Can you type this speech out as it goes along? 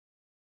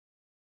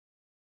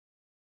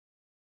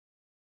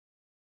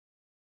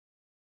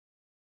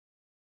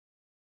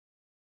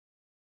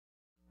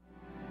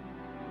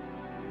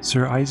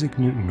Sir Isaac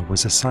Newton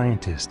was a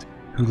scientist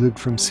who lived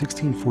from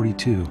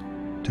 1642 to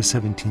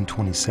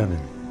 1727.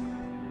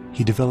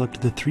 He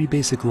developed the three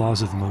basic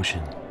laws of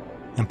motion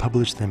and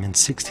published them in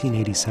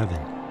 1687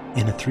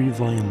 in a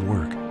 3-volume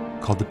work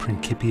called the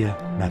Principia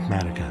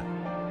Mathematica.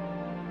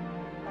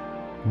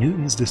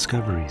 Newton's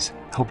discoveries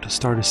helped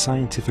start a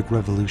scientific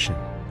revolution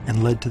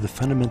and led to the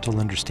fundamental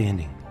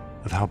understanding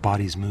of how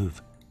bodies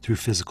move through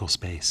physical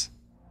space.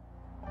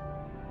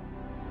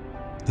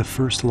 The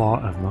first law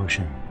of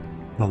motion,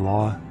 the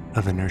law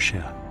of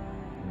inertia.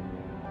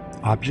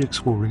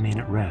 Objects will remain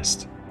at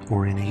rest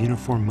or in a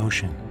uniform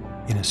motion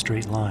in a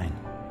straight line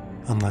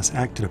unless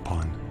acted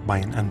upon by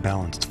an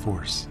unbalanced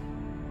force.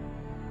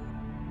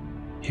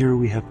 Here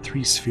we have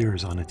 3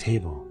 spheres on a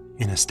table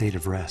in a state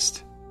of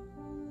rest.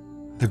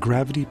 The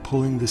gravity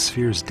pulling the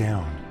spheres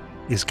down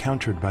is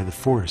countered by the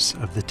force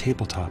of the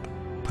tabletop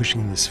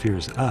pushing the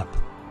spheres up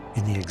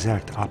in the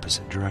exact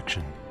opposite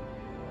direction.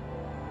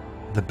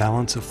 The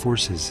balance of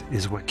forces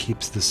is what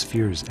keeps the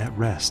spheres at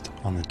rest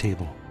on the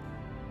table.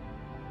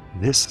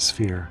 This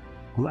sphere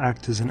will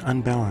act as an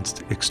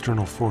unbalanced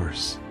external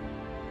force.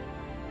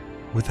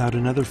 Without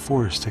another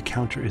force to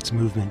counter its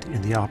movement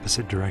in the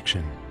opposite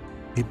direction,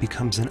 it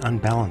becomes an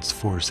unbalanced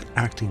force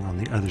acting on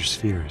the other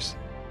spheres.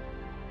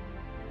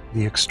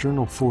 The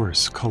external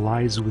force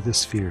collides with the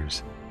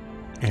spheres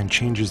and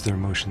changes their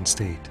motion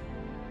state.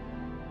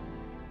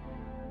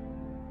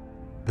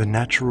 The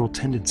natural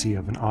tendency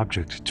of an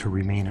object to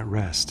remain at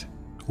rest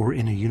or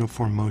in a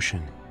uniform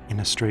motion in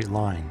a straight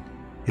line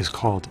is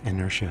called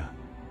inertia.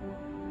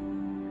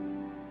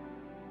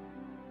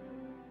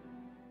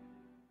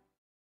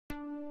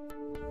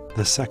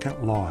 The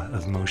second law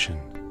of motion,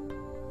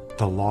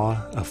 the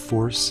law of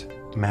force,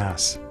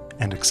 mass,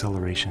 and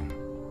acceleration.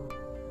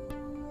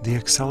 The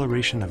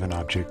acceleration of an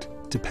object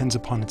depends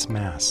upon its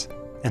mass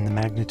and the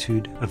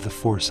magnitude of the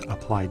force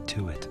applied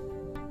to it.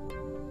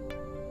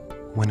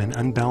 When an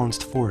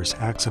unbalanced force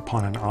acts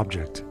upon an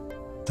object,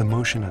 the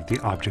motion of the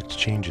object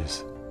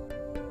changes.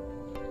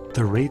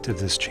 The rate of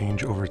this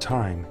change over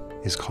time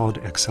is called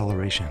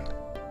acceleration.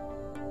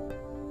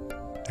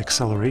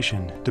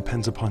 Acceleration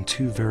depends upon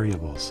 2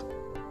 variables,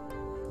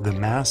 the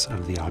mass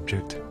of the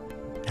object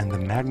and the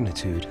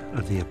magnitude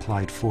of the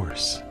applied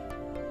force.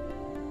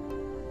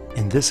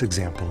 In this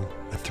example,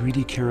 a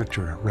 3D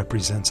character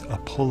represents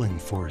a pulling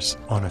force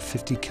on a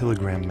 50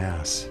 kilogram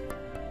mass.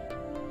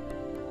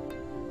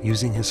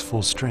 Using his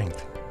full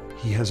strength,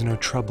 he has no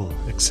trouble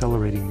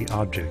accelerating the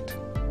object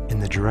in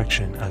the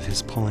direction of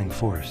his pulling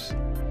force.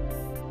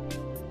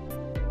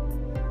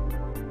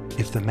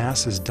 If the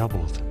mass is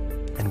doubled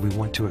and we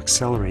want to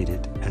accelerate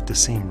it at the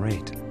same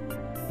rate,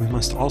 we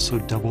must also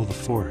double the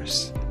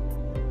force.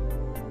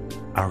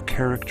 Our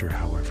character,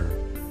 however,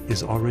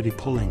 is already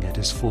pulling at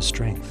his full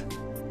strength.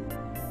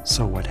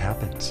 So what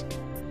happens?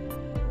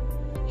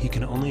 He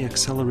can only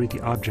accelerate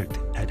the object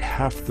at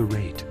half the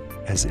rate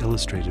as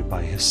illustrated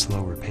by his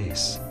slower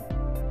pace.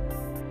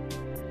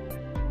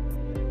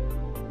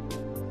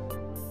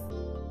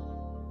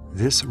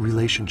 This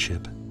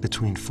relationship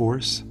between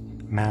force,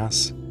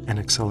 mass, and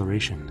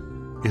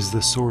acceleration is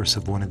the source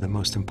of one of the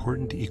most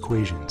important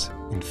equations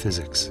in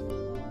physics.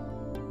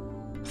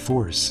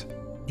 Force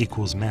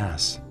equals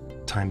mass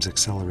times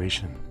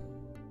acceleration.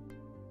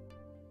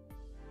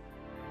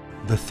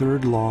 The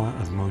third law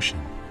of motion,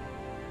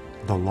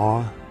 the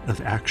law of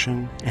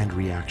action and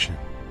reaction.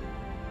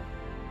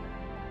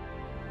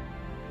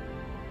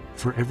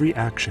 For every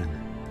action,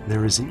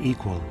 there is an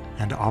equal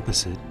and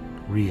opposite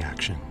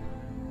reaction.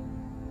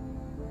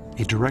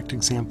 A direct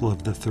example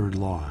of the third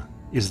law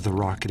is the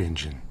rocket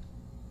engine.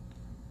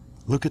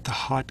 Look at the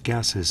hot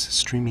gases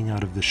streaming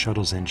out of the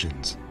shuttle's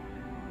engines.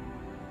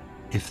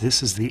 If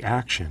this is the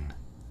action,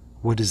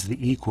 what is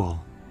the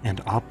equal and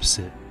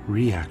opposite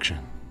reaction?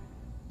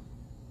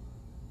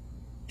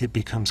 It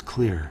becomes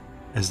clear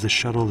as the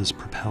shuttle is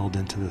propelled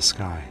into the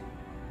sky.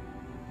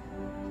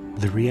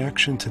 The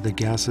reaction to the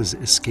gases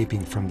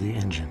escaping from the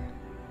engine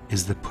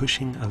is the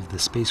pushing of the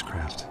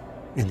spacecraft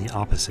in the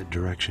opposite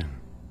direction.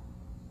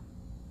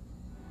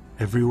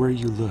 Everywhere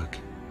you look,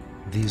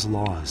 these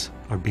laws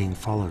are being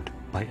followed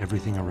by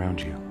everything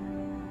around you.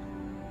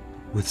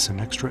 With some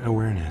extra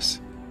awareness,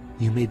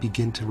 you may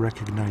begin to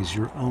recognize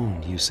your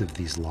own use of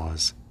these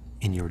laws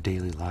in your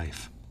daily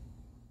life.